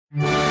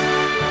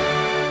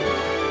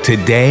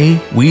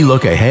Today, we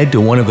look ahead to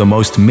one of the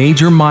most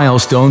major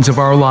milestones of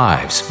our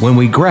lives when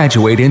we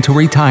graduate into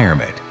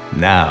retirement.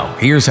 Now,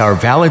 here's our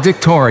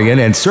valedictorian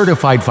and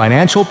certified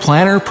financial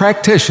planner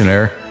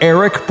practitioner,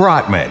 Eric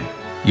Brotman,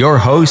 your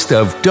host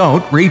of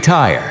Don't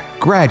Retire,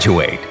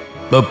 Graduate,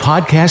 the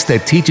podcast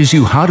that teaches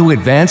you how to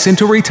advance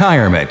into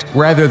retirement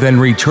rather than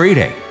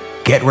retreating.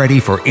 Get ready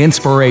for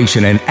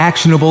inspiration and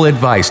actionable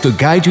advice to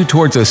guide you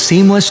towards a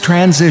seamless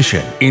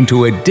transition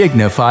into a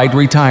dignified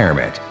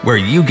retirement where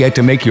you get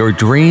to make your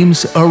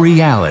dreams a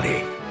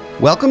reality.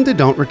 Welcome to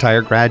Don't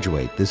Retire,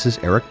 Graduate. This is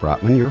Eric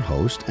Brotman, your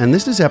host, and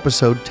this is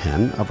episode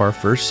 10 of our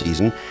first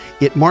season.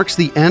 It marks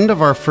the end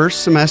of our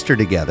first semester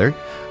together.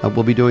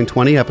 We'll be doing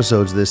 20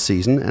 episodes this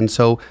season, and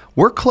so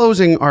we're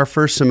closing our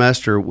first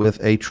semester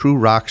with a true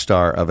rock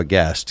star of a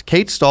guest.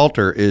 Kate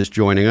Stalter is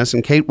joining us,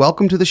 and Kate,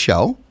 welcome to the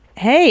show.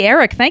 Hey,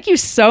 Eric, thank you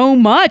so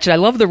much. I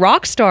love the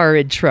rock star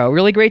intro.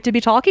 Really great to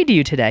be talking to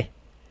you today.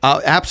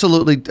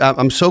 Absolutely.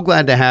 I'm so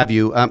glad to have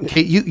you.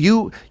 Kate,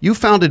 you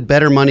founded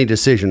Better Money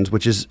Decisions,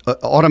 which is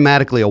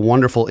automatically a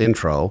wonderful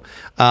intro.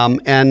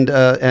 And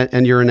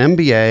you're an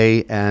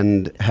MBA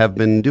and have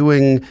been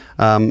doing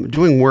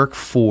work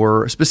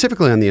for,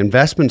 specifically on the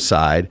investment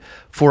side,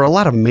 for a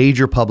lot of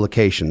major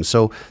publications.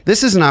 So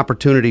this is an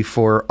opportunity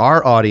for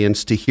our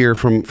audience to hear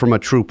from a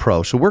true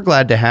pro. So we're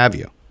glad to have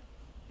you.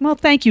 Well,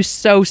 thank you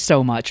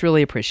so much.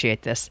 Really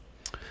appreciate this.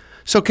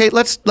 So, Kate,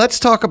 let's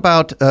talk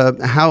about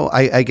how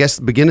I guess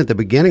begin at the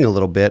beginning a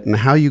little bit and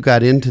how you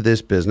got into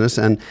this business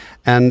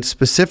and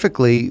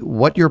specifically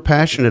what you're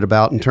passionate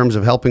about in terms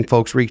of helping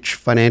folks reach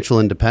financial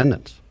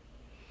independence.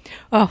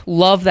 Oh,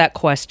 love that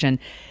question.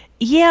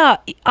 Yeah,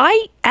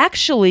 I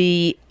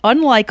actually,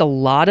 unlike a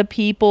lot of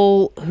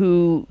people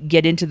who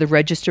get into the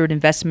registered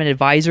investment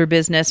advisor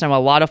business, and a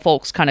lot of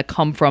folks kind of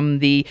come from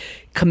the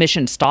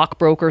commission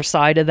stockbroker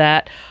side of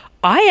that,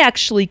 I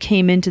actually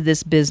came into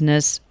this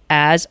business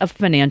as a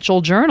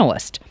financial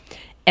journalist.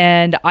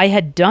 And I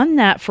had done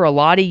that for a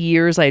lot of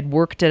years. I had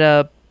worked at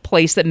a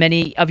place that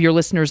many of your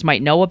listeners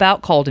might know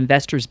about called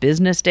Investors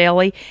Business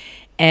Daily.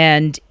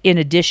 And in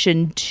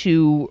addition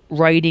to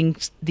writing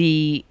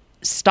the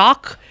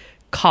stock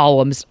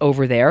columns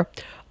over there,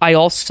 I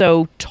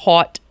also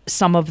taught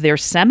some of their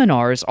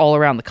seminars all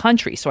around the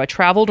country. So I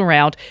traveled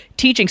around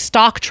teaching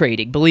stock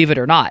trading, believe it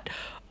or not.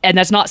 And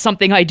that's not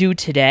something I do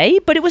today,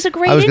 but it was a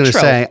great intro. I was going to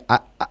say,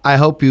 I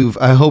hope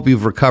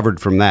you've recovered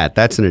from that.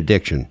 That's an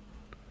addiction.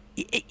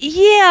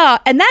 Yeah,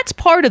 and that's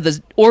part of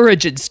the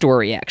origin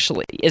story,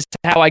 actually, is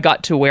how I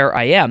got to where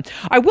I am.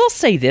 I will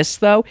say this,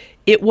 though.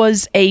 It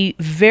was a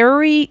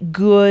very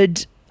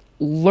good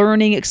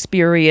learning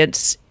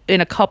experience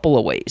in a couple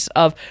of ways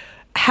of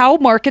how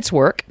markets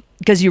work,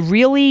 because you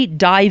really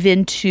dive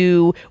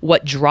into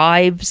what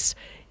drives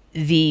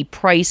the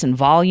price and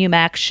volume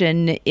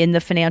action in the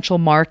financial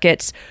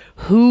markets,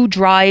 who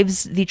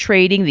drives the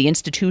trading, the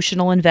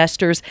institutional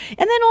investors,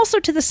 and then also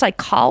to the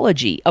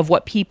psychology of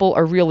what people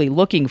are really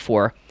looking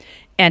for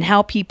and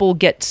how people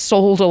get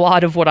sold a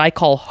lot of what I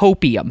call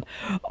hopium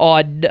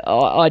on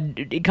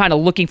kind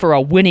of looking for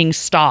a winning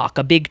stock,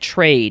 a big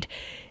trade.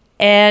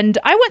 And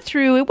I went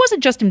through, it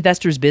wasn't just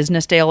Investors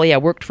Business Daily. I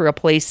worked for a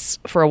place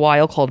for a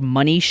while called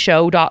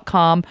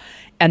moneyshow.com,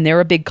 and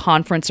they're a big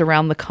conference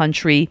around the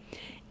country.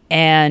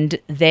 And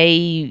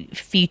they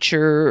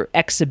feature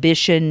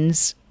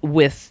exhibitions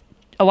with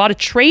a lot of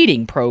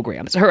trading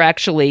programs, or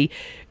actually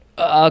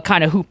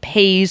kind of who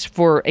pays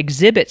for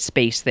exhibit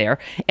space there.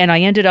 And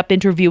I ended up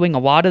interviewing a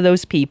lot of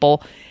those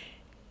people.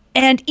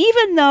 And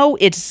even though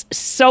it's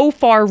so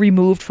far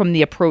removed from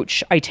the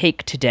approach I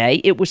take today,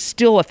 it was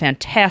still a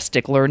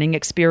fantastic learning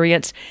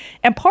experience.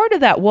 And part of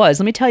that was,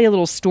 let me tell you a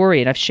little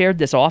story, and I've shared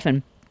this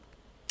often.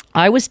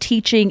 I was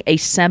teaching a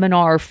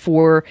seminar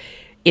for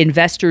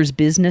Investors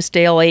Business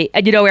Daily.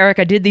 And you know, Eric,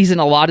 I did these in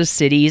a lot of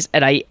cities,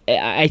 and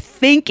I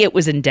think it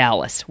was in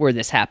Dallas where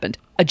this happened.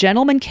 A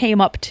gentleman came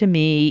up to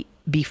me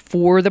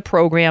before the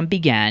program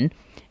began,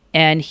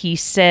 and he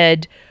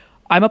said,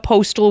 I'm a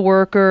postal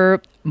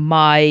worker.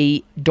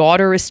 My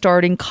daughter is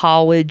starting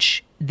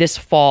college this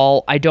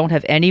fall. I don't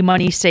have any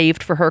money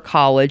saved for her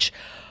college.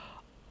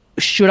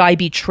 Should I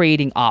be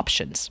trading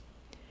options?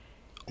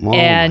 Oh,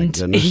 and my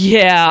goodness.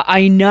 Yeah,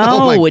 I know.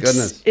 Oh, my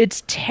goodness.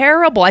 It's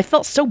terrible. I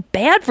felt so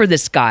bad for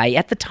this guy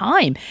at the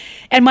time.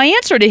 And my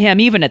answer to him,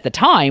 even at the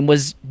time,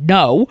 was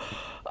no,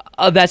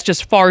 that's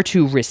just far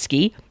too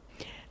risky.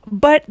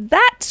 But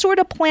that sort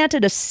of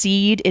planted a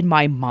seed in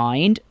my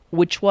mind,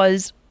 which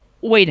was,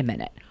 wait a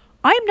minute.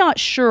 I'm not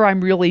sure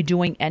I'm really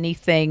doing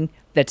anything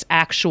that's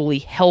actually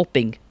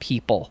helping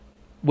people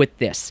with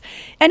this.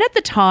 And at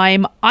the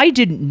time, I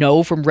didn't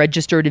know from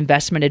registered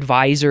investment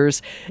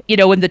advisors. You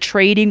know, in the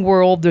trading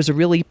world, there's a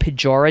really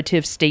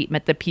pejorative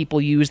statement that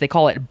people use. They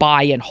call it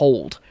buy and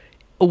hold,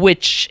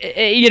 which,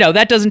 you know,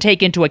 that doesn't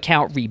take into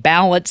account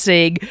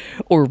rebalancing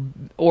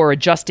or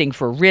adjusting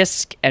for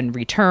risk and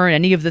return,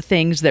 any of the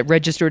things that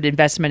registered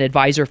investment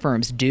advisor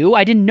firms do.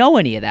 I didn't know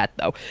any of that,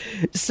 though.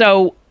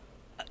 So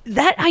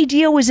that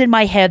idea was in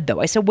my head, though.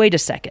 I said, wait a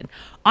second.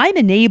 I'm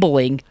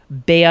enabling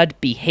bad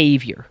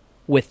behavior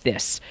with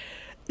this.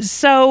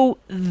 So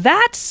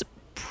that's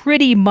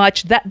pretty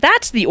much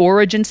that's the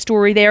origin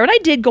story there. And I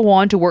did go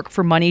on to work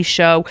for Money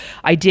Show.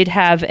 I did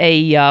have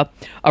a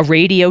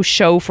radio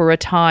show for a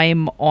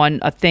time on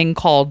a thing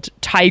called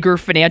Tiger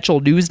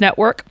Financial News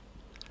Network.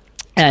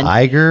 And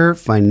Tiger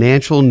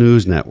Financial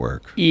News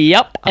Network.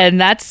 Yep. And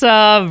that's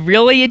a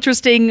really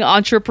interesting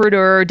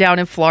entrepreneur down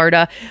in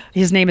Florida.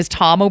 His name is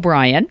Tom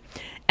O'Brien.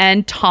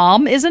 And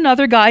Tom is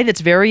another guy that's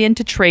very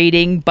into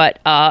trading, but,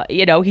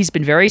 he's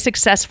been very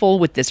successful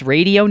with this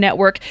radio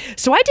network.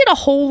 So I did a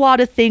whole lot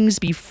of things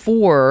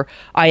before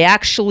I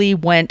actually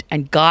went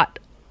and got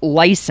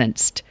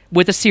licensed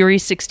with a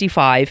Series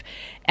 65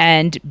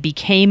 and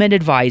became an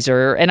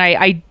advisor. And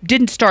I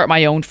didn't start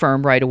my own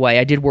firm right away.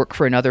 I did work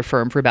for another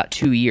firm for about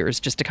 2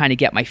 years just to kind of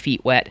get my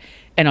feet wet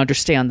and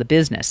understand the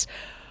business.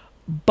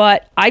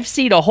 But I've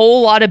seen a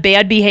whole lot of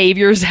bad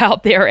behaviors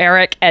out there,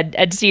 Eric,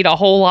 and seen a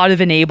whole lot of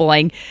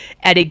enabling.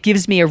 And it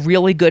gives me a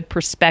really good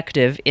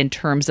perspective in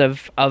terms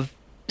of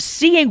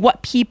seeing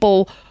what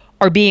people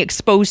are being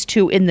exposed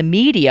to in the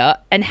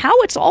media and how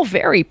it's all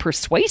very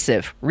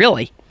persuasive,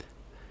 really.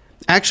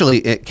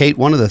 Actually, Kate,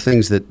 one of the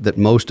things that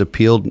most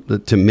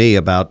appealed to me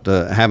about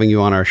having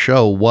you on our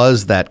show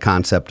was that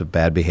concept of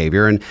bad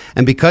behavior.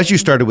 And because you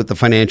started with the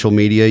financial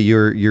media,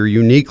 you're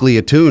uniquely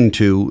attuned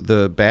to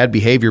the bad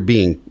behavior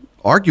being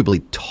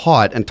arguably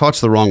taught, and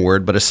taught's the wrong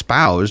word, but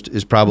espoused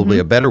is probably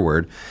a better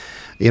word.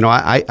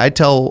 I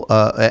tell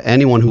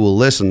anyone who will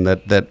listen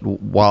that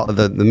while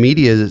the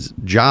media's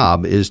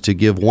job is to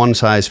give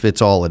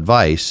one-size-fits-all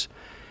advice,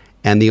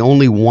 and the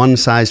only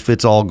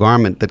one-size-fits-all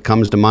garment that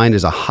comes to mind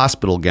is a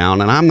hospital gown,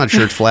 and I'm not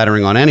sure it's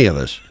flattering on any of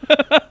us.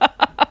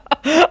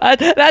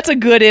 That's a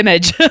good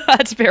image.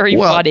 That's very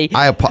funny.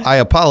 I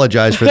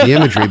apologize for the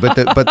imagery, but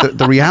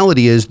the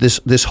reality is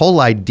this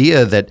whole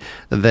idea that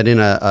in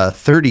a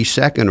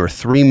 30-second or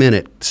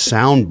 3-minute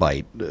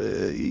soundbite,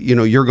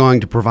 you're going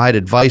to provide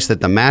advice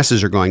that the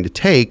masses are going to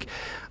take.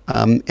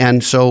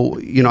 And so,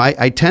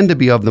 I tend to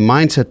be of the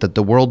mindset that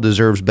the world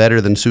deserves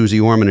better than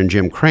Susie Orman and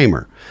Jim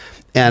Cramer.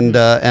 And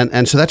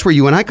so that's where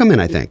you and I come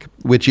in, I think,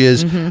 which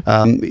is,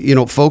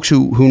 folks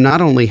who not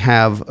only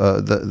have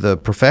the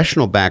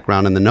professional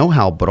background and the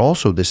know-how, but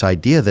also this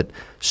idea that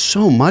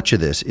so much of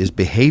this is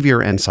behavior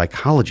and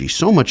psychology.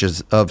 So much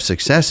of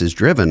success is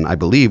driven, I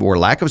believe, or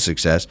lack of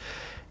success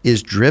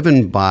is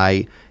driven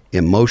by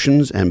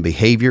emotions and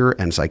behavior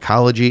and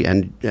psychology.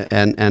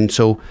 And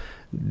so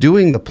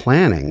doing the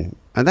planning,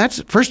 and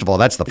that's, first of all,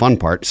 that's the fun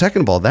part.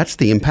 Second of all, that's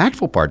the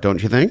impactful part,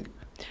 don't you think?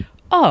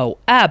 Oh,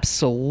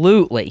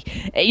 absolutely.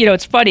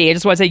 It's funny. I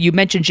just want to say, you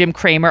mentioned Jim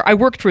Cramer. I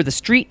worked for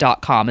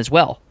TheStreet.com as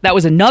well. That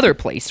was another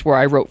place where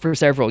I wrote for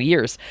several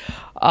years.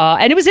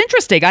 And it was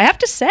interesting. I have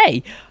to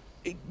say,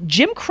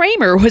 Jim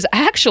Cramer was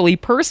actually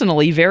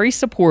personally very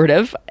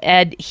supportive.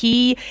 And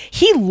he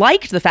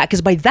liked the fact,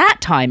 because by that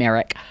time,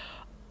 Eric,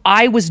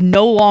 I was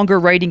no longer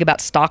writing about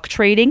stock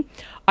trading.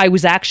 I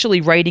was actually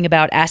writing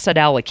about asset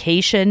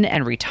allocation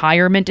and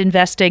retirement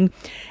investing.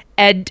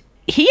 And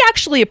he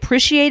actually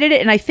appreciated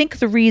it, and I think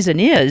the reason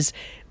is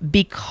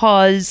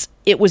because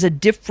it was a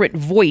different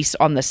voice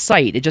on the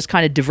site. It just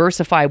kind of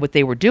diversified what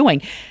they were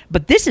doing.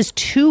 But this is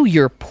to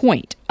your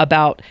point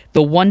about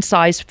the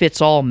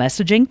one-size-fits-all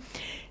messaging.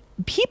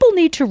 People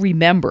need to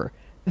remember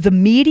the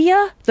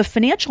media, the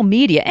financial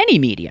media, any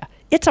media,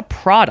 it's a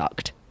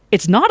product.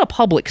 It's not a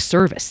public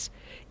service.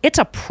 It's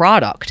a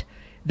product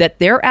that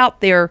they're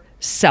out there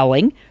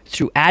selling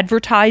through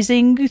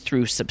advertising,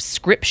 through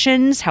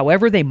subscriptions,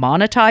 however they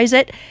monetize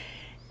it.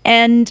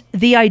 And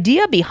the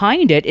idea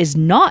behind it is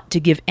not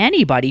to give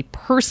anybody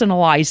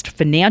personalized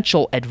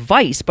financial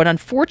advice, but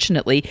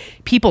unfortunately,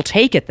 people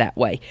take it that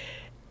way.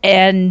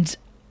 And,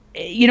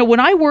 when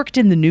I worked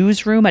in the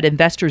newsroom at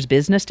Investors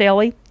Business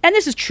Daily, and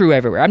this is true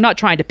everywhere, I'm not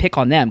trying to pick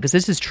on them because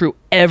this is true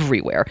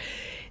everywhere,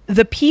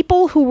 the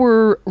people who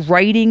were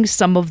writing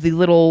some of the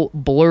little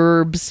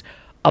blurbs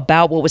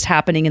about what was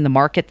happening in the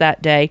market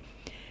that day,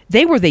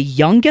 they were the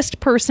youngest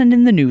person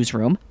in the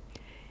newsroom.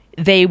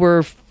 They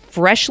were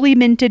freshly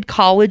minted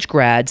college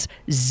grads,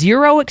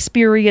 zero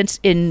experience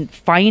in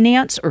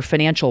finance or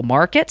financial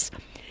markets.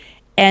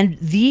 And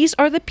these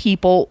are the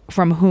people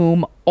from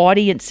whom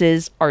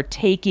audiences are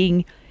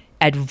taking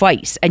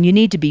advice. And you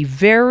need to be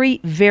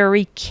very,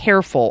 very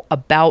careful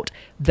about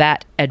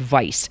that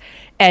advice.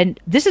 And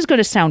this is going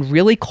to sound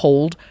really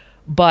cold,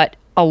 but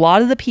a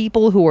lot of the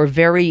people who are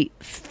very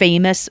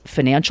famous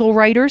financial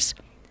writers,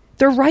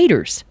 they're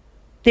writers.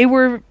 They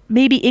were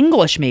maybe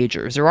English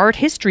majors or art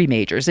history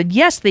majors. And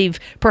yes, they've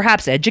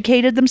perhaps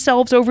educated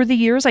themselves over the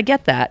years. I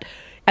get that.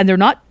 And they're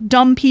not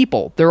dumb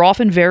people. They're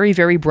often very,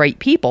 very bright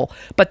people,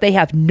 but they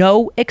have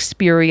no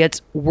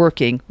experience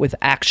working with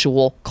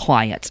actual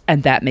clients.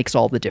 And that makes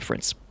all the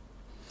difference.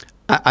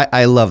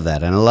 I love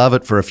that. And I love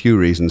it for a few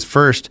reasons.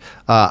 First,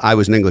 I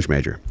was an English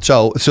major.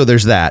 So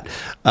there's that.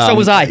 So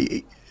was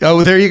I.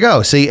 Oh, there you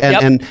go. See,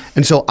 and, Yep.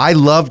 and so I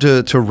love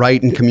to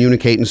write and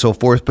communicate and so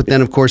forth, but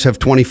then of course have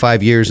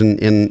 25 years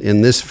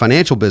in this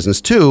financial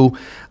business too.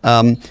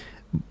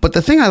 But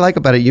the thing I like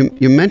about it,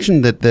 you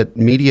mentioned that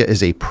media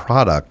is a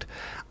product,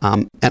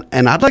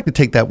 and I'd like to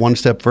take that one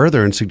step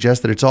further and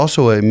suggest that it's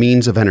also a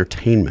means of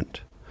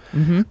entertainment.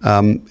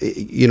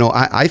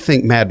 I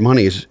think Mad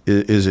Money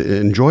is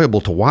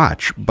enjoyable to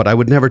watch, but I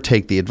would never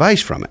take the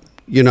advice from it.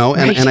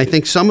 And I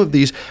think some of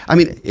these,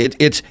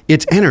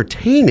 it's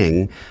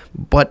entertaining,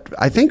 but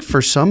I think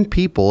for some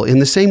people, in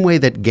the same way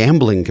that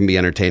gambling can be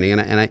entertaining,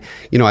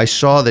 I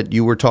saw that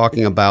you were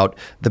talking about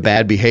the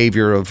bad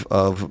behavior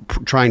of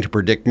trying to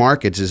predict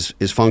markets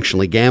is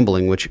functionally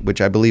gambling,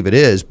 which I believe it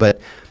is, but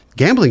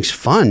gambling's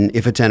fun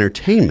if it's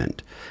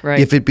entertainment. Right.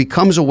 If it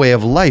becomes a way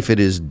of life, it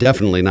is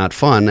definitely not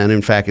fun, and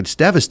in fact, it's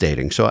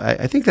devastating. So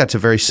I think that's a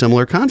very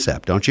similar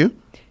concept, don't you?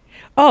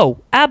 Oh,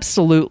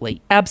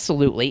 absolutely.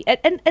 Absolutely.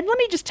 And let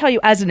me just tell you,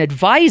 as an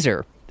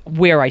advisor,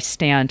 where I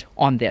stand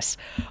on this.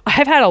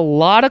 I've had a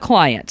lot of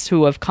clients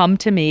who have come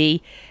to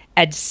me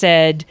and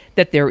said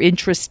that they're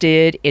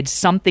interested in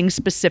something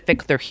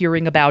specific they're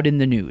hearing about in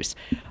the news.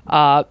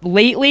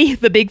 Lately,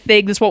 the big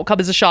thing, this won't come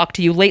as a shock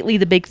to you, lately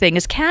the big thing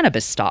is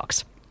cannabis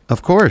stocks.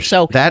 Of course.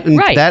 So that and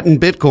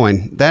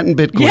Bitcoin.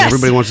 Yes.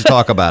 Everybody wants to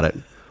talk about it.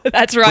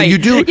 That's right.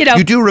 Well,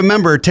 you do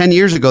remember 10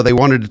 years ago they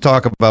wanted to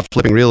talk about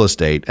flipping real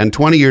estate, and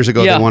 20 years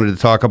ago they wanted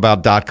to talk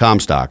about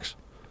 .com stocks.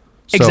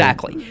 So,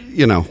 exactly.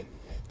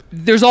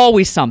 There's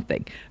always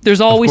something.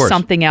 There's always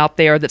something out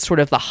there that's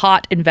sort of the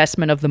hot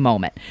investment of the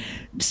moment.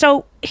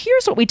 So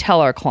here's what we tell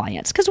our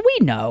clients, because we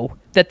know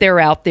that they're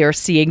out there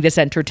seeing this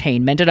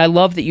entertainment, and I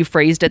love that you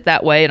phrased it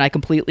that way, and I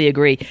completely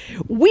agree.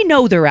 We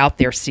know they're out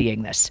there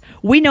seeing this.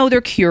 We know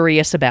they're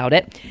curious about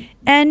it,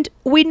 and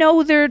we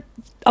know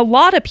a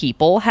lot of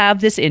people have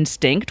this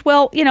instinct,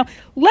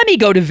 let me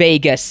go to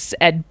Vegas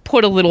and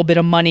put a little bit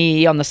of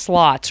money on the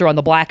slots or on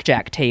the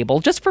blackjack table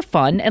just for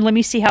fun, and let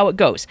me see how it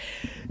goes.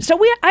 So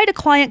I had a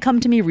client come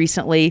to me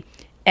recently,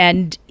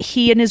 and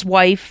he and his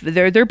wife,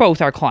 they're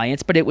both our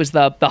clients, but it was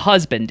the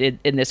husband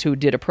in this who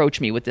did approach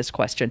me with this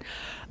question.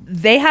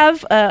 They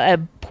have a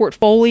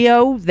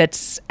portfolio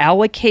that's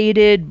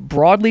allocated,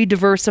 broadly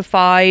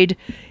diversified,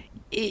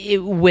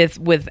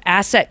 with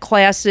asset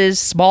classes,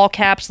 small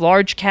caps,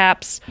 large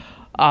caps,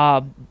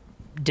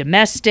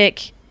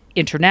 domestic,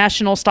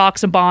 international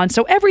stocks and bonds.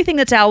 So everything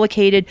that's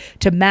allocated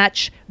to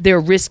match their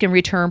risk and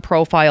return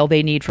profile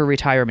they need for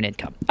retirement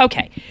income.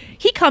 Okay.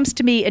 He comes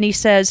to me and he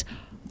says,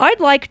 I'd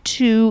like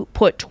to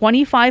put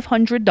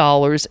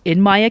 $2,500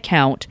 in my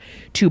account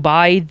to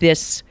buy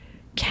this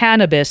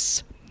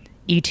cannabis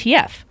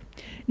ETF.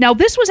 Now,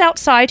 this was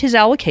outside his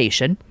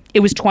allocation.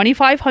 It was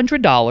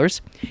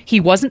 $2,500.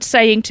 He wasn't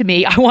saying to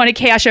me, I want to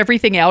cash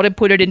everything out and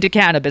put it into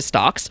cannabis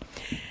stocks.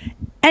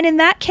 And in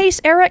that case,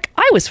 Eric,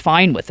 I was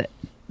fine with it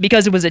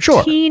because it was a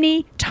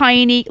teeny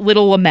tiny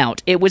little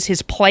amount. It was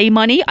his play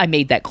money. I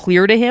made that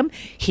clear to him.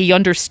 He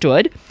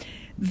understood.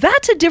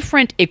 That's a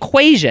different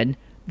equation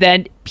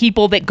than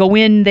people that go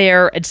in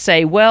there and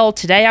say, well,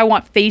 today I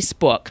want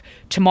Facebook.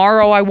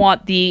 Tomorrow I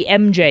want the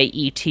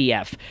MJ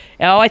ETF.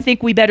 Oh, I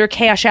think we better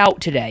cash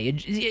out today.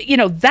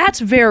 That's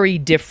very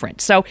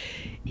different. So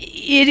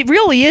it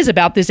really is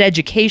about this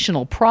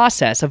educational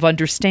process of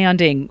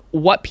understanding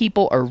what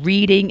people are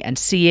reading and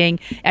seeing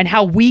and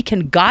how we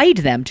can guide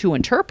them to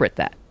interpret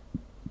that.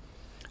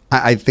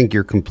 I think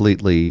you're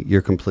completely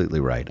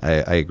right.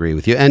 I agree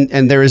with you.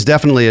 And there is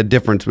definitely a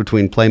difference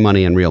between play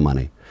money and real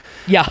money.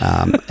 Yeah.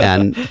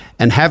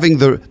 And having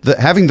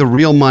the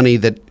real money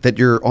that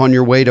you're on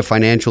your way to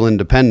financial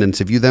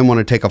independence, if you then want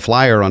to take a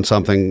flyer on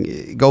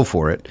something, go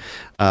for it.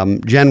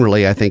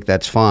 Generally, I think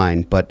that's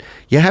fine. But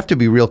you have to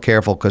be real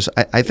careful because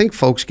I think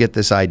folks get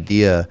this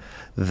idea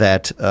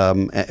that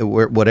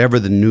whatever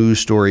the news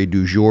story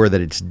du jour,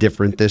 that it's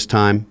different this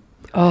time.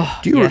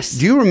 Oh, yes.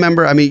 Do you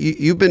remember? I mean,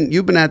 you've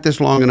been at this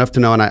long enough to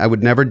know, and I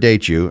would never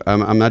date you.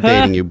 I'm not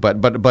dating you,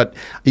 but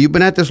you've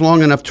been at this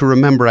long enough to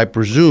remember, I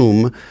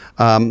presume,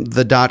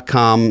 the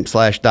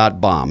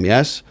 .com/.bomb.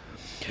 Yes.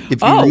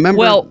 If you remember,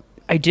 well,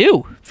 I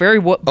do very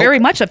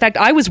much. In fact,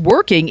 I was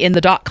working in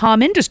the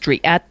 .com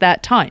industry at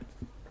that time.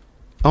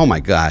 Oh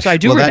my gosh! So I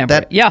do remember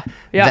it. Yeah.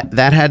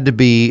 That had to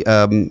be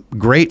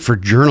great for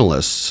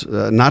journalists,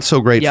 not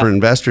so great for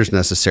investors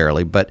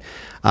necessarily. But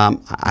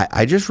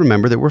I just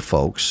remember there were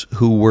folks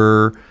who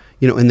were,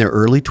 in their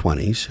early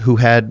 20s who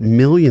had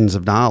millions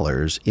of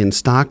dollars in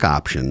stock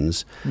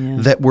options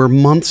that were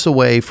months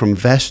away from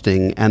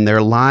vesting, and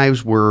their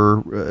lives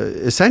were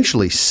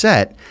essentially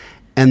set,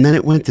 and then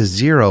it went to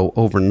zero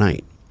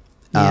overnight.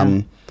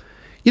 And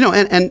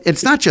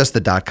it's not just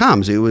the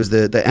 .coms. It was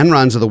the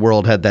Enrons of the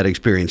world had that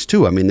experience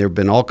too. I mean, there have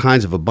been all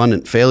kinds of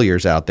abundant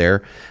failures out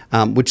there,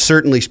 which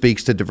certainly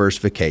speaks to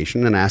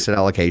diversification and asset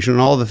allocation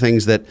and all the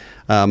things that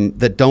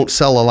don't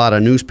sell a lot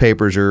of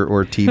newspapers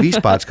or TV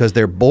spots because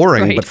they're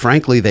boring, Right. but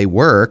frankly, they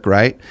work,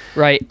 right?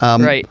 Right.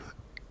 Right.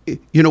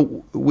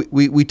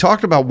 We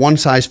talked about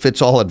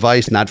one-size-fits-all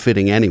advice not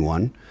fitting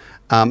anyone,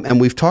 and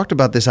we've talked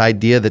about this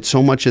idea that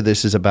so much of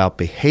this is about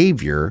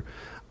behavior.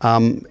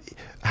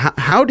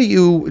 How do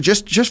you,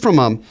 just from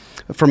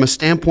a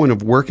standpoint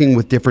of working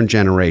with different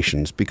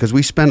generations, because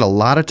we spend a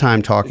lot of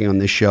time talking on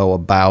this show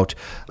about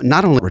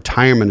not only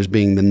retirement as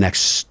being the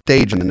next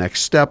stage and the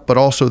next step, but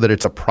also that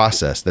it's a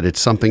process, that it's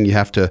something you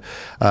have to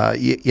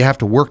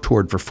work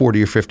toward for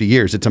 40 or 50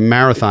 years. It's a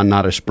marathon,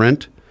 not a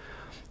sprint.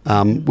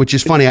 which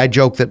is funny. I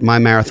joke that my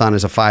marathon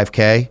is a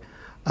 5K.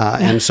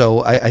 And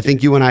so I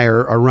think you and I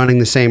are running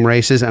the same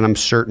races, and I'm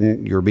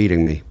certain you're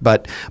beating me.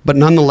 But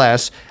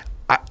nonetheless,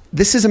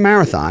 this is a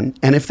marathon.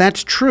 And if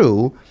that's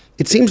true,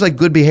 it seems like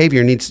good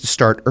behavior needs to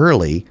start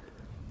early.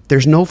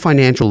 There's no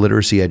financial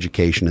literacy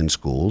education in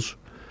schools.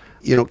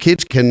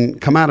 Kids can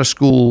come out of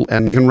school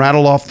and can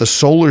rattle off the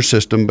solar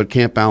system, but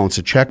can't balance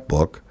a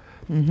checkbook.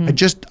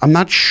 Mm-hmm. I'm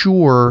not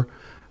sure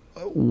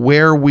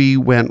where we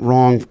went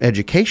wrong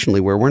educationally,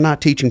 where we're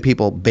not teaching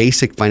people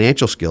basic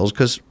financial skills,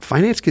 because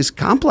finance is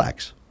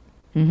complex.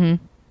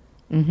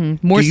 Mm-hmm.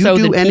 Mm-hmm. More so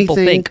than people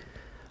think.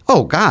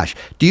 Oh, gosh.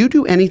 Do you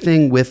do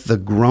anything with the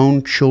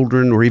grown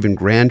children or even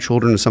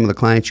grandchildren of some of the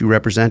clients you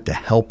represent to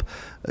help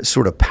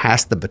sort of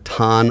pass the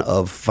baton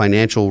of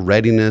financial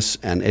readiness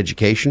and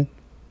education?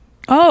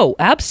 Oh,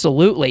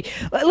 absolutely.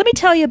 Let me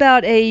tell you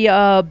about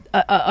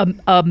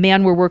a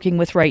man we're working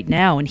with right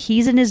now, and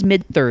he's in his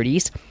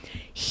mid-30s.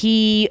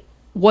 He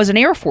was an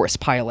Air Force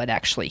pilot,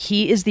 actually.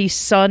 He is the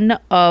son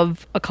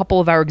of a couple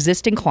of our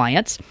existing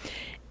clients,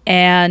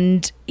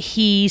 and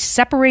he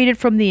separated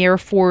from the Air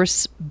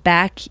Force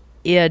back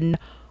in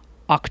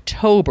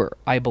October,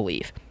 I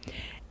believe.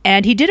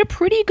 And he did a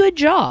pretty good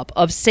job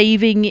of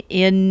saving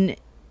in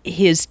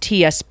his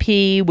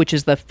TSP, which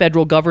is the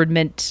federal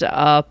government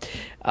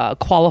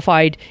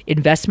qualified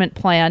investment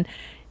plan.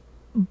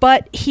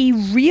 But he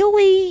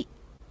did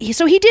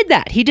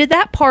that. He did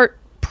that part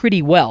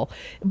pretty well,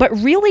 but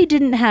really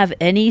didn't have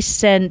any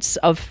sense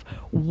of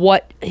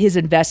what his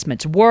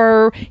investments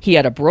were. He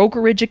had a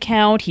brokerage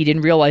account. He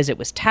didn't realize it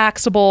was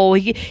taxable.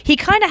 He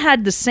kind of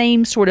had the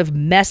same sort of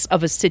mess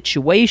of a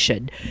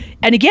situation.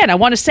 And again, I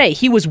want to say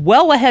he was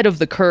well ahead of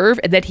the curve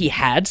and that he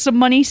had some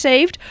money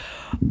saved.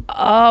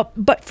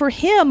 But for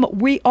him,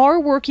 we are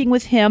working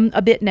with him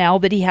a bit now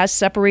that he has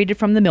separated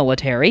from the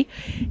military,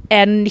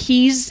 and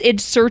he's in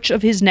search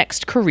of his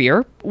next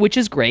career, which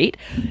is great.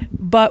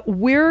 But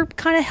we're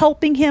kind of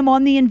helping him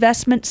on the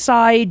investment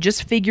side,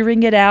 just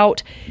figuring it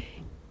out.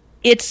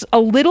 It's a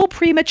little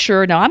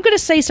premature. Now, I'm going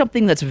to say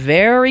something that's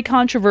very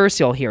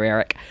controversial here,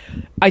 Eric.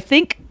 I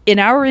think in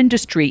our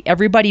industry,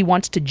 everybody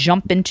wants to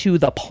jump into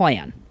the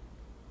plan.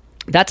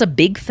 That's a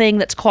big thing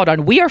that's caught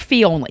on. We are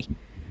fee only.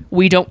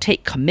 We don't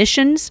take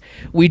commissions.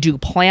 We do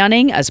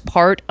planning as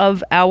part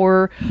of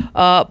our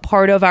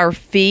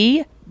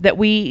fee that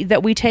we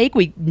take.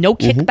 No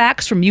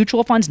kickbacks from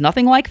mutual funds,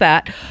 nothing like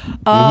that.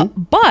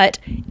 But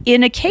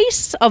in a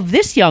case of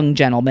this young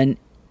gentleman,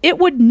 it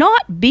would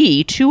not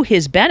be to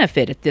his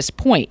benefit at this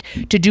point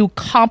to do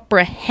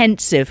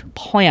comprehensive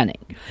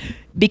planning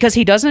because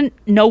he doesn't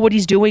know what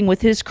he's doing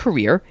with his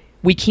career.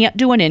 We can't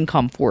do an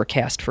income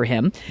forecast for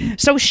him.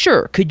 So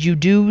sure, could you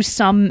do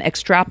some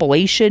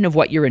extrapolation of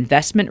what your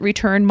investment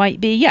return might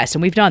be? Yes,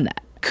 and we've done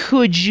that.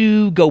 Could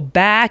you go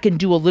back and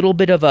do a little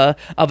bit of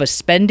a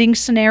spending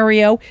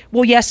scenario?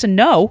 Well, yes and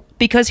no,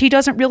 because he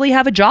doesn't really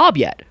have a job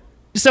yet.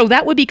 So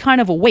that would be kind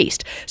of a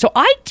waste. So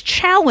I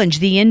challenge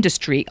the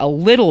industry a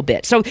little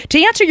bit. So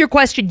to answer your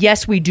question,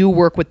 yes, we do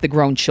work with the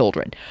grown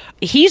children.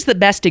 He's the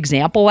best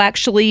example,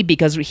 actually,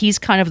 because he's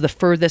kind of the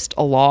furthest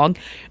along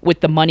with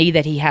the money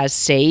that he has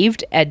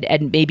saved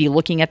and maybe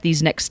looking at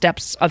these next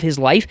steps of his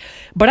life.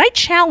 But I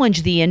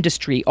challenge the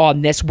industry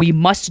on this. We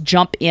must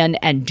jump in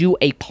and do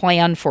a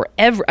plan for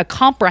a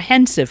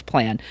comprehensive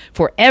plan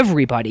for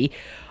everybody.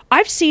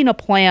 I've seen a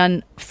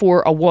plan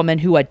for a woman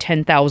who had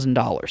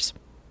 $10,000.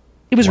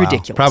 It was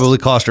ridiculous. Probably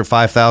cost her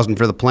 $5,000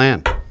 for the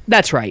plan.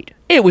 That's right.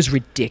 It was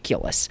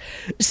ridiculous.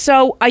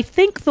 So I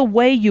think the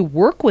way you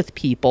work with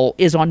people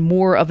is on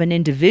more of an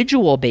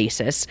individual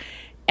basis.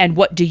 And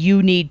what do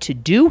you need to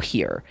do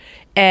here?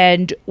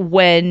 And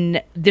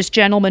when this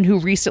gentleman who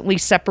recently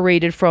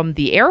separated from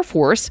the Air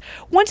Force,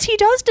 once he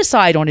does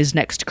decide on his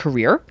next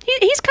career,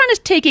 he's kind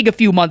of taking a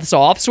few months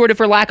off, sort of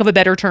for lack of a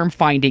better term,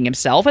 finding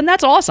himself. And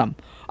that's awesome.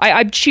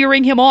 I'm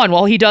cheering him on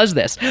while he does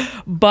this.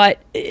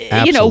 But,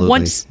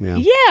 Absolutely.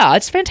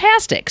 It's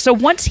fantastic. So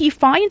once he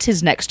finds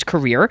his next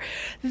career,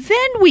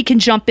 then we can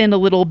jump in a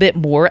little bit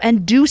more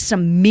and do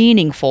some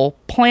meaningful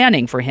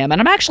planning for him.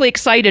 And I'm actually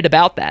excited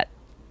about that.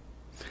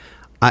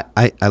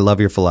 I love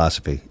your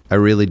philosophy. I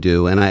really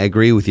do. And I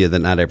agree with you that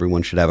not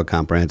everyone should have a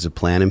comprehensive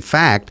plan. In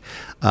fact,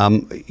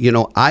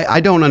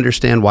 I don't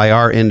understand why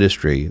our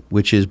industry,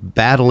 which is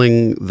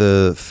battling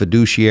the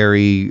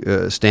fiduciary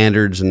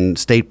standards and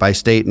state by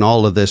state and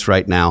all of this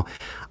right now,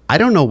 I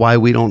don't know why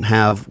we don't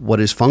have what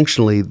is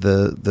functionally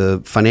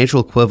the financial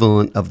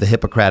equivalent of the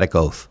Hippocratic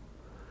Oath.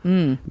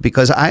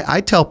 Because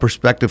I tell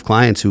prospective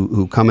clients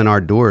who come in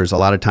our doors a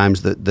lot of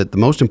times that the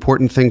most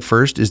important thing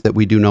first is that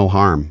we do no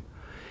harm.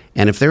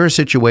 And if there are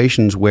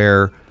situations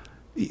where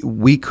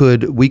we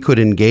could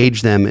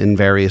engage them in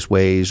various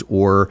ways,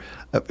 or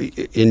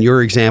in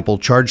your example,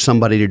 charge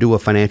somebody to do a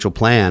financial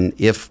plan,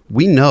 if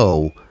we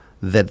know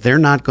that they're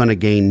not going to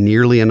gain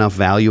nearly enough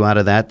value out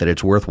of that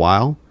it's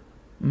worthwhile,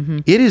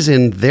 it is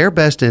in their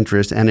best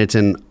interest and it's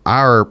in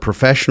our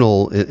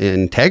professional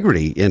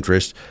integrity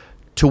interest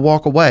to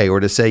walk away or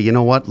to say, you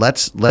know what,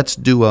 let's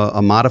do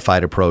a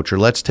modified approach, or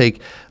let's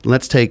take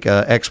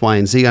X, Y,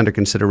 and Z under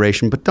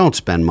consideration, but don't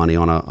spend money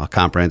on a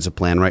comprehensive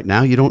plan right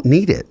now. You don't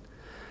need it.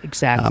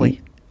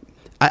 Exactly.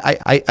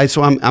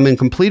 So I'm in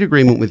complete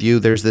agreement with you.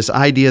 There's this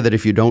idea that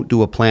if you don't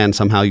do a plan,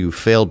 somehow you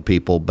failed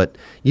people, but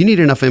you need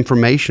enough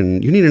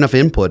information, you need enough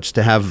inputs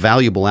to have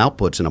valuable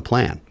outputs in a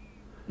plan.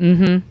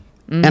 Mm-hmm.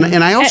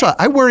 And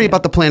I worry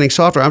about the planning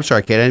software. I'm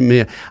sorry,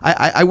 Kate.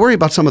 I worry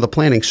about some of the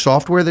planning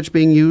software that's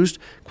being used,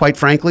 quite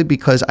frankly,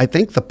 because I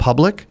think the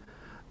public,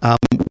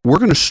 we're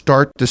going to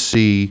start to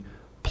see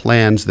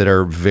plans that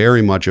are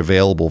very much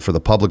available for the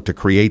public to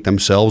create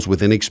themselves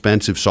with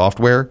inexpensive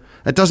software.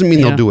 That doesn't mean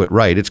they'll do it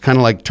right. It's kind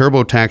of like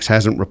TurboTax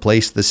hasn't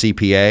replaced the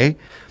CPA.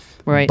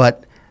 Right.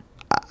 But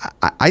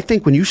I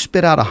think when you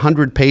spit out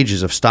 100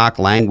 pages of stock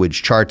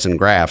language, charts, and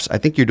graphs, I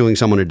think you're doing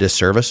someone a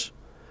disservice.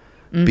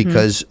 Mm-hmm.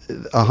 Because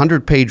a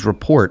 100-page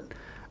report,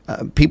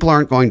 people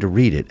aren't going to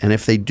read it. And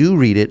if they do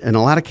read it, in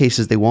a lot of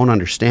cases, they won't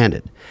understand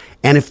it.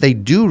 And if they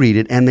do read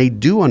it and they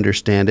do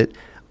understand it,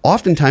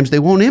 oftentimes they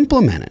won't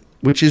implement it,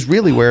 which is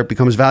really where it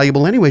becomes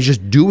valuable anyway,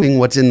 just doing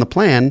what's in the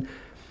plan.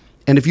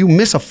 And if you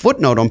miss a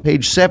footnote on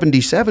page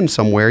 77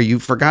 somewhere, you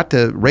forgot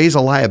to raise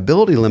a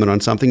liability limit on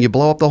something, you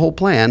blow up the whole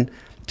plan.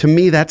 To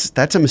me, that's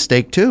a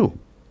mistake too.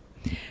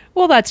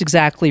 Well, that's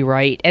exactly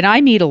right. And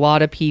I meet a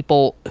lot of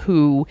people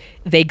who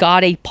they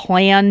got a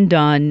plan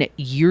done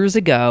years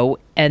ago,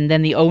 and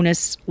then the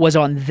onus was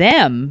on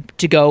them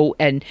to go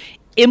and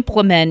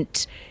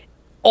implement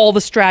all the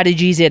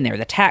strategies in there,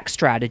 the tax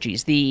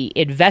strategies, the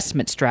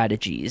investment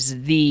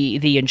strategies,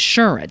 the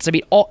insurance. I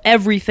mean,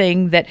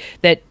 everything that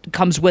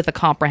comes with a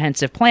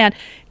comprehensive plan.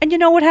 And you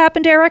know what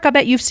happened, Eric? I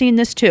bet you've seen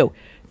this too.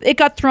 It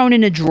got thrown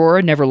in a drawer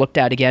and never looked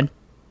at again.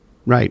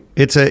 Right.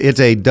 It's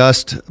a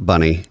dust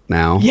bunny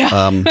now.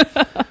 Yeah.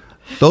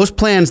 Those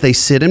plans, they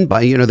sit in,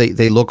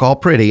 they look all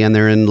pretty and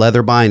they're in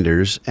leather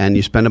binders, and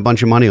you spend a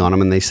bunch of money on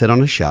them and they sit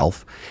on a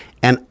shelf.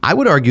 And I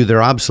would argue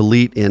they're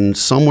obsolete in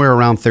somewhere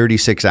around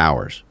 36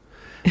 hours.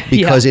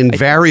 Because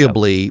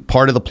invariably,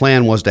 part of the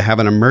plan was to have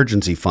an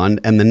emergency fund,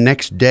 and the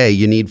next day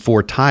you need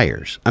 4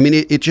 tires. I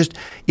mean,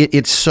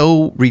 it's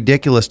so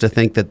ridiculous to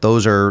think that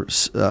those are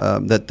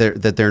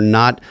that they're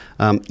not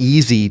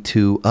easy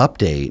to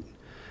update.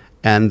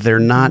 And they're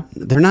not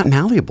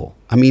malleable.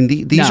 I mean,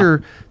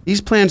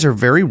 these plans are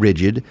very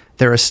rigid.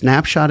 They're a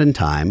snapshot in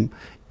time,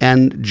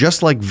 and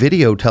just like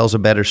video tells a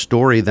better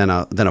story than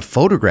a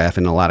photograph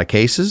in a lot of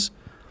cases,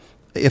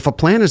 if a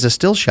plan is a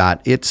still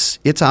shot, it's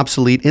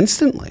obsolete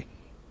instantly.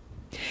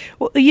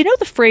 Well, you know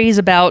the phrase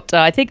about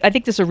I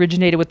think this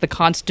originated with the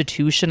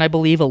Constitution, I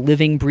believe, a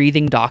living,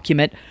 breathing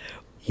document.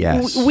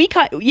 Yes. We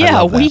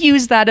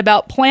use that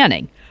about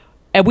planning.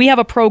 And we have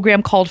a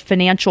program called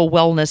Financial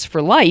Wellness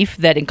for Life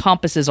that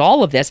encompasses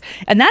all of this.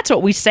 And that's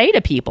what we say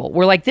to people.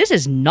 We're like, this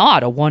is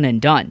not a one and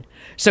done.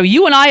 So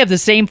you and I have the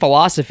same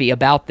philosophy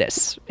about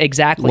this.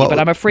 Exactly. But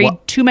I'm afraid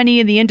too many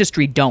in the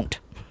industry don't.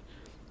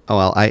 Oh,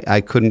 well,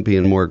 I couldn't be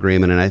in more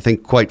agreement. And I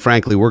think, quite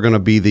frankly, we're going to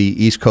be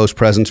the East Coast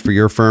presence for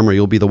your firm, or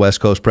you'll be the West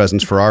Coast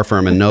presence for our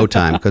firm in no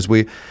time, because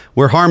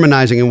we're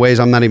harmonizing in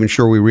ways I'm not even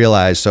sure we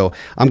realize. So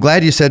I'm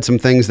glad you said some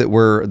things that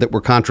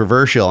were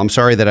controversial. I'm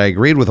sorry that I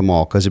agreed with them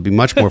all, because it'd be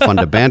much more fun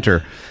to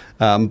banter.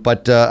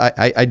 But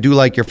I do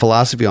like your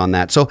philosophy on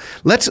that. So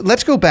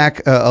let's go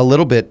back a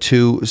little bit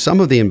to some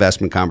of the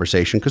investment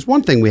conversation, because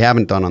one thing we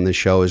haven't done on this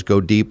show is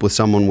go deep with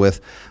someone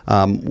with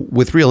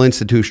real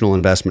institutional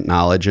investment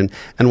knowledge. And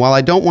while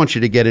I don't want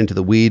you to get into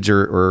the weeds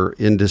or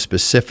into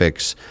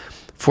specifics,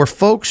 for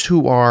folks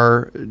who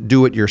are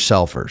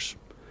do-it-yourselfers,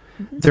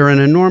 there are an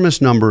enormous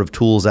number of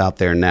tools out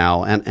there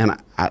now, and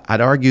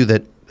I'd argue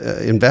that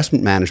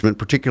investment management,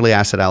 particularly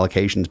asset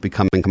allocation, is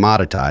becoming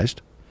commoditized.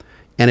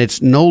 And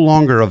it's no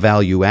longer a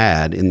value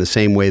add in the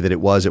same way that it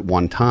was at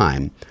one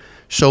time.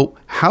 So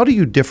how do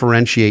you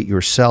differentiate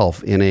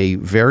yourself in a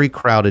very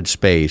crowded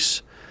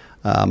space,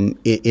 in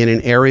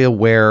an area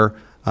where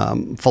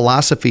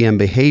philosophy and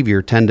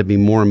behavior tend to be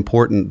more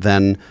important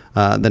than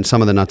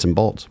some of the nuts and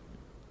bolts?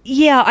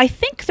 Yeah, I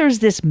think there's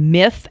this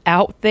myth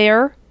out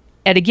there.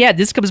 And again,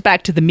 this comes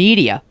back to the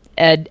media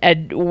and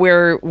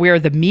where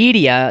the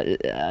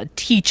media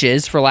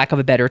teaches, for lack of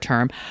a better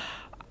term.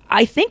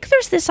 I think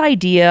there's this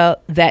idea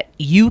that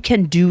you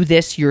can do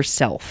this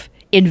yourself.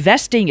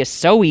 Investing is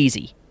so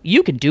easy.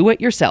 You can do it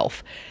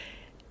yourself.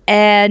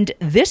 And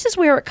this is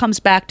where it comes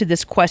back to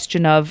this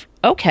question of,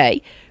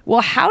 okay, well,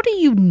 how do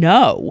you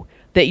know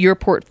that your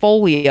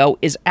portfolio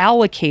is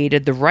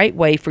allocated the right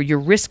way for your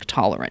risk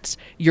tolerance,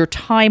 your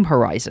time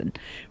horizon,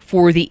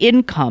 for the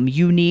income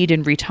you need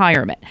in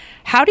retirement?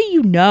 How do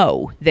you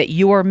know that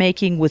you are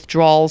making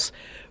withdrawals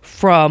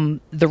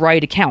from the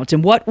right accounts?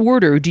 In what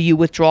order do you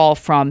withdraw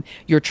from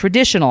your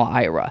traditional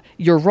IRA,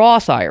 your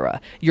Roth IRA,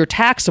 your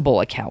taxable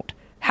account?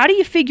 How do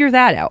you figure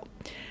that out?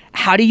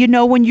 How do you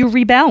know when you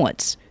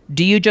rebalance?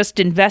 Do you just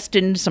invest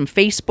in some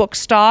Facebook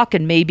stock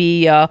and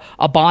maybe a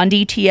bond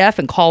ETF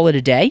and call it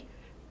a day?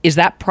 Is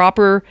that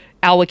proper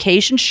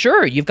allocation,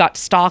 sure, you've got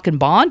stock and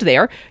bond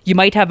there. You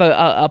might have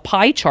a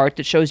pie chart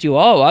that shows you,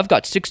 oh, I've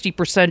got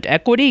 60%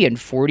 equity and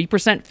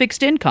 40%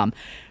 fixed income.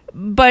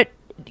 But,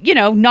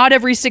 not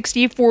every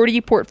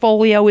 60-40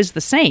 portfolio is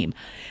the same.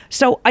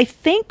 So I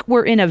think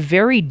we're in a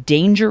very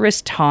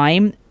dangerous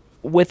time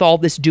with all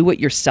this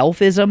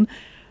do-it-yourselfism.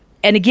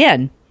 And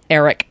again,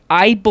 Eric,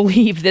 I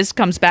believe this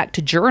comes back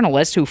to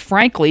journalists who,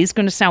 frankly, is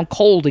going to sound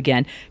cold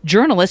again,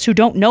 journalists who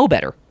don't know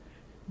better.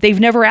 They've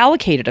never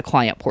allocated a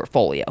client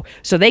portfolio.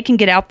 So they can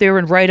get out there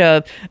and write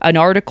an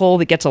article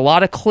that gets a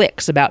lot of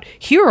clicks about,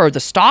 here are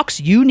the stocks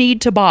you need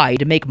to buy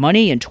to make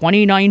money in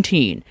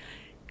 2019.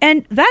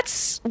 And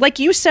that's, like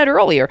you said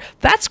earlier,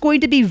 that's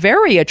going to be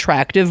very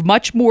attractive,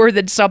 much more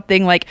than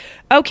something like,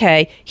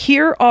 okay,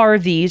 here are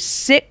these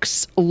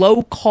 6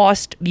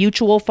 low-cost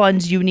mutual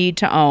funds you need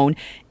to own.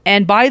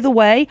 And by the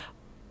way,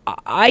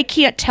 I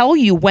can't tell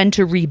you when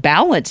to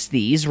rebalance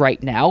these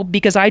right now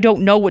because I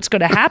don't know what's going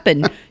to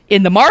happen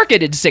in the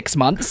market in 6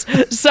 months.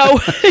 So,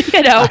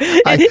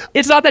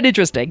 it's not that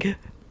interesting.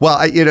 Well,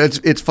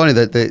 it's funny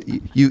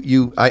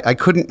that I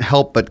couldn't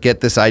help but get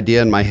this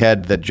idea in my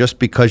head that just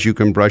because you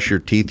can brush your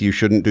teeth, you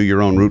shouldn't do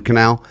your own root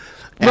canal.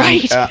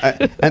 Right.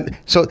 And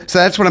so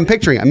that's what I'm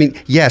picturing. I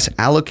mean, yes,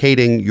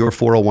 allocating your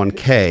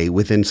 401k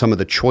within some of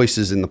the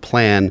choices in the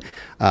plan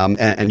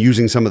and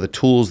using some of the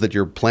tools that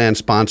your plan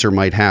sponsor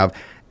might have,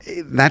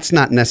 that's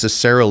not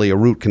necessarily a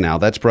root canal.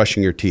 That's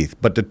brushing your teeth.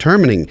 But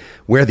determining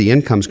where the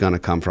income's going to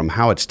come from,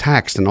 how it's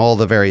taxed, and all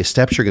the various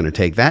steps you're going to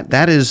take,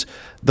 that is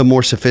the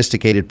more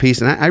sophisticated piece.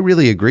 And I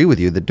really agree with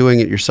you that doing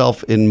it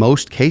yourself in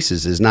most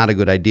cases is not a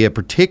good idea,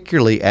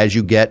 particularly as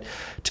you get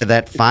to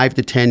that 5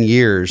 to 10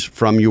 years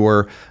from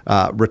your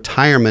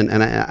retirement.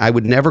 And I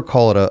would never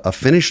call it a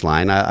finish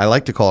line. I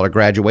like to call it a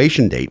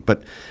graduation date.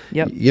 But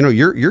yep.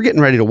 You're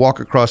getting ready to walk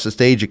across the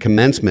stage at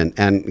commencement,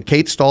 and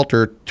Kate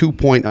Stalter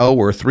 2.0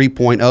 or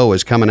 3.0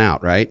 is coming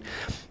out, right?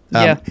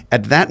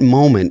 At that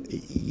moment,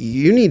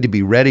 you need to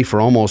be ready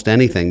for almost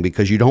anything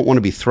because you don't want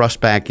to be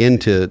thrust back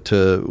into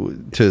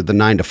the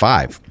 9 to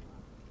 5.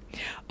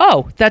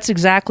 Oh, that's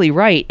exactly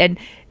right. And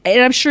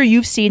I'm sure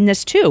you've seen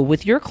this too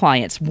with your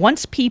clients.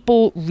 Once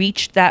people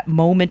reach that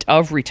moment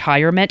of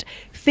retirement,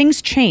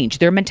 things change.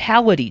 Their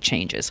mentality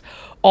changes.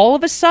 All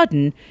of a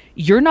sudden,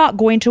 you're not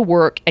going to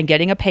work and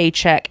getting a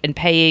paycheck and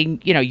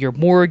paying, your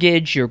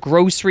mortgage, your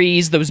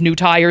groceries, those new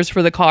tires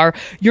for the car.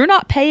 You're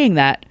not paying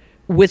that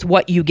with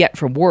what you get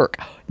from work.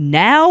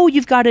 Now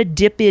you've got to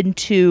dip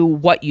into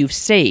what you've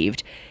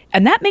saved.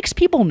 And that makes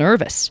people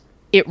nervous.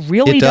 It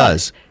really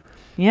does.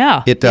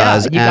 Yeah. It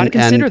does. Yeah, you've got to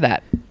consider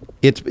that.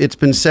 It's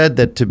been said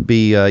that to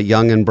be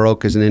young and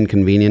broke is an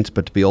inconvenience,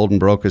 but to be old and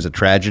broke is a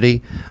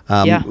tragedy.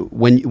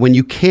 When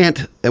you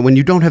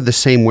don't have the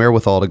same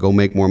wherewithal to go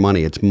make more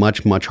money, it's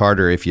much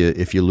harder if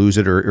you lose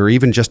it or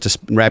even just to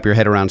wrap your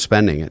head around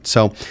spending it.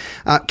 So,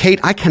 Kate,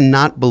 I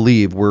cannot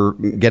believe we're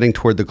getting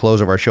toward the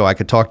close of our show. I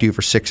could talk to you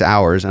for 6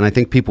 hours, and I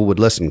think people would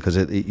listen because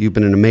you've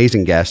been an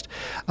amazing guest.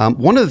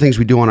 One of the things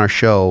we do on our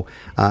show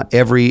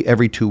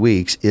every 2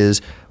 weeks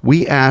is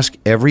we ask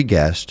every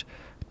guest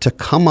to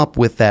come up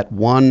with that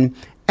one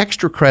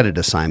extra credit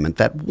assignment,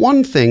 that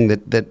one thing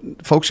that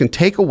folks can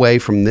take away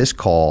from this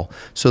call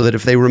so that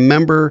if they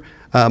remember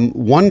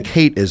one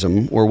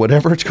Kate-ism or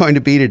whatever it's going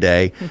to be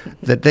today,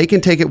 that they can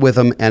take it with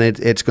them and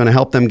it's going to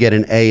help them get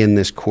an A in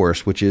this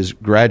course, which is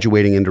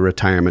graduating into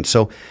retirement.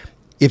 So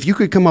if you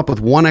could come up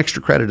with one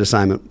extra credit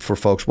assignment for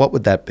folks, what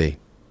would that be?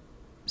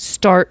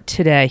 Start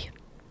today.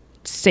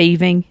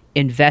 Saving,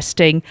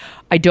 investing.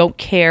 I don't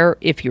care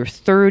if you're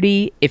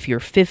 30, if you're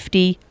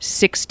 50,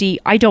 60.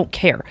 I don't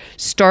care.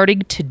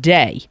 Starting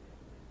today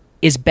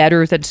is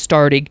better than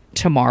starting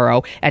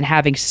tomorrow, and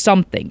having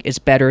something is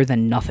better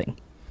than nothing.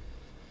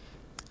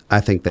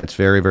 I think that's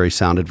very, very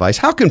sound advice.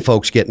 How can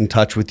folks get in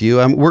touch with you?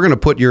 We're going to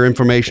put your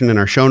information in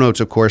our show notes,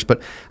 of course,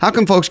 but how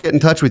can folks get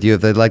in touch with you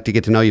if they'd like to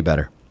get to know you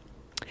better?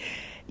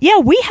 Yeah,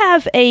 we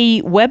have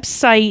a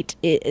website.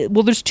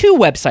 Well, there's 2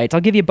 websites. I'll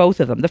give you both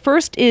of them. The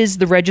first is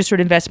the registered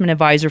investment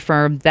advisor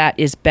firm. That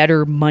is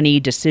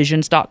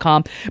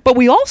bettermoneydecisions.com. But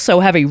we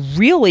also have a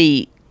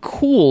really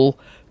cool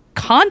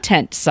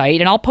content site,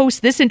 and I'll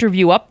post this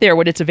interview up there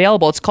when it's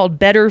available. It's called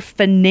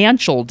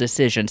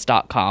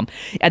betterfinancialdecisions.com.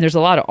 And there's a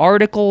lot of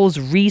articles,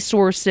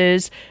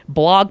 resources,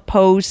 blog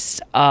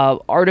posts,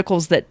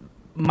 articles that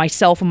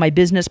myself and my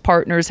business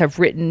partners have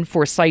written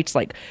for sites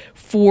like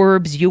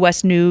Forbes,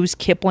 U.S. News,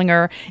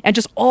 Kiplinger, and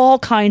just all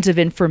kinds of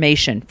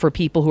information for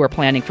people who are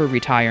planning for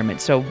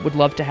retirement. So would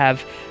love to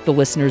have the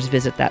listeners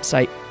visit that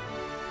site.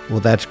 Well,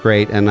 that's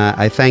great. And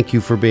I thank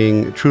you for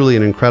being truly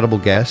an incredible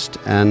guest.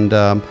 And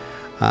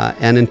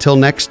until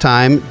next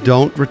time,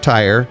 don't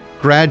retire,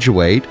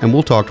 graduate, and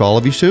we'll talk to all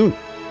of you soon.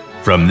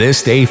 From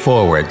this day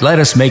forward, let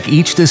us make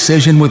each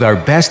decision with our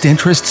best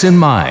interests in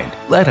mind.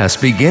 Let us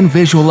begin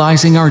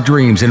visualizing our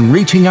dreams and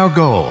reaching our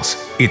goals.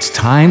 It's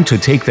time to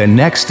take the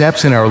next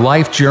steps in our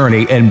life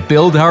journey and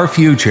build our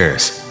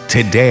futures.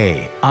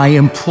 Today, I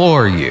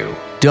implore you,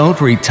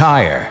 don't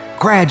retire,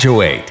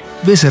 graduate.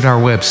 Visit our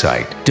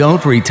website,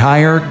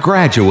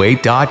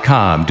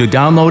 don'tretiregraduate.com, to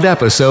download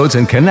episodes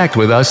and connect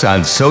with us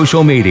on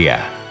social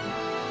media.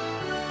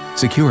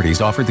 Securities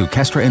offered through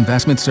Kestra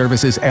Investment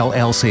Services,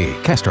 LLC,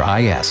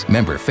 Kestra IS,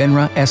 member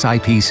FINRA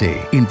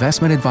SIPC.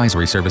 Investment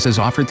advisory services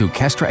offered through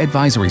Kestra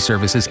Advisory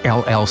Services,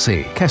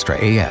 LLC,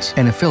 Kestra AS,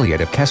 an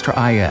affiliate of Kestra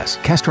IS.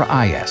 Kestra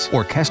IS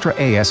or Kestra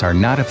AS are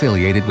not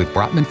affiliated with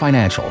Brotman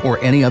Financial or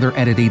any other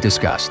entity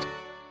discussed.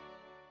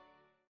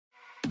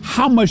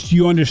 How much do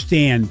you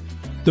understand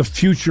the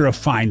future of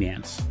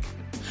finance?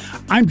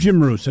 I'm Jim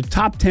Marous, a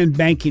top 10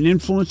 banking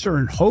influencer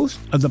and host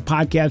of the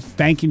podcast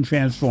Banking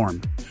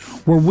Transformed,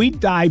 where we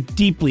dive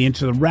deeply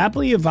into the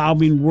rapidly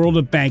evolving world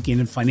of banking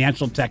and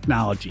financial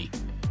technology.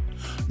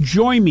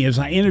 Join me as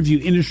I interview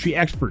industry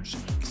experts,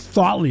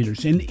 thought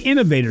leaders, and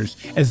innovators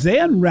as they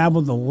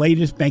unravel the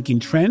latest banking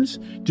trends,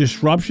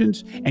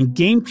 disruptions, and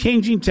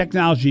game-changing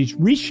technologies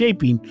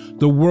reshaping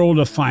the world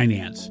of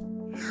finance.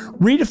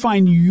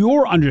 Redefine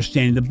your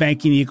understanding of the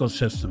banking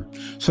ecosystem.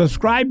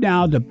 Subscribe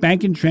now to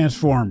Banking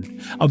Transformed,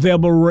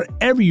 available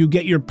wherever you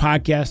get your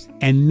podcast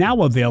and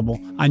now available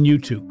on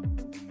YouTube.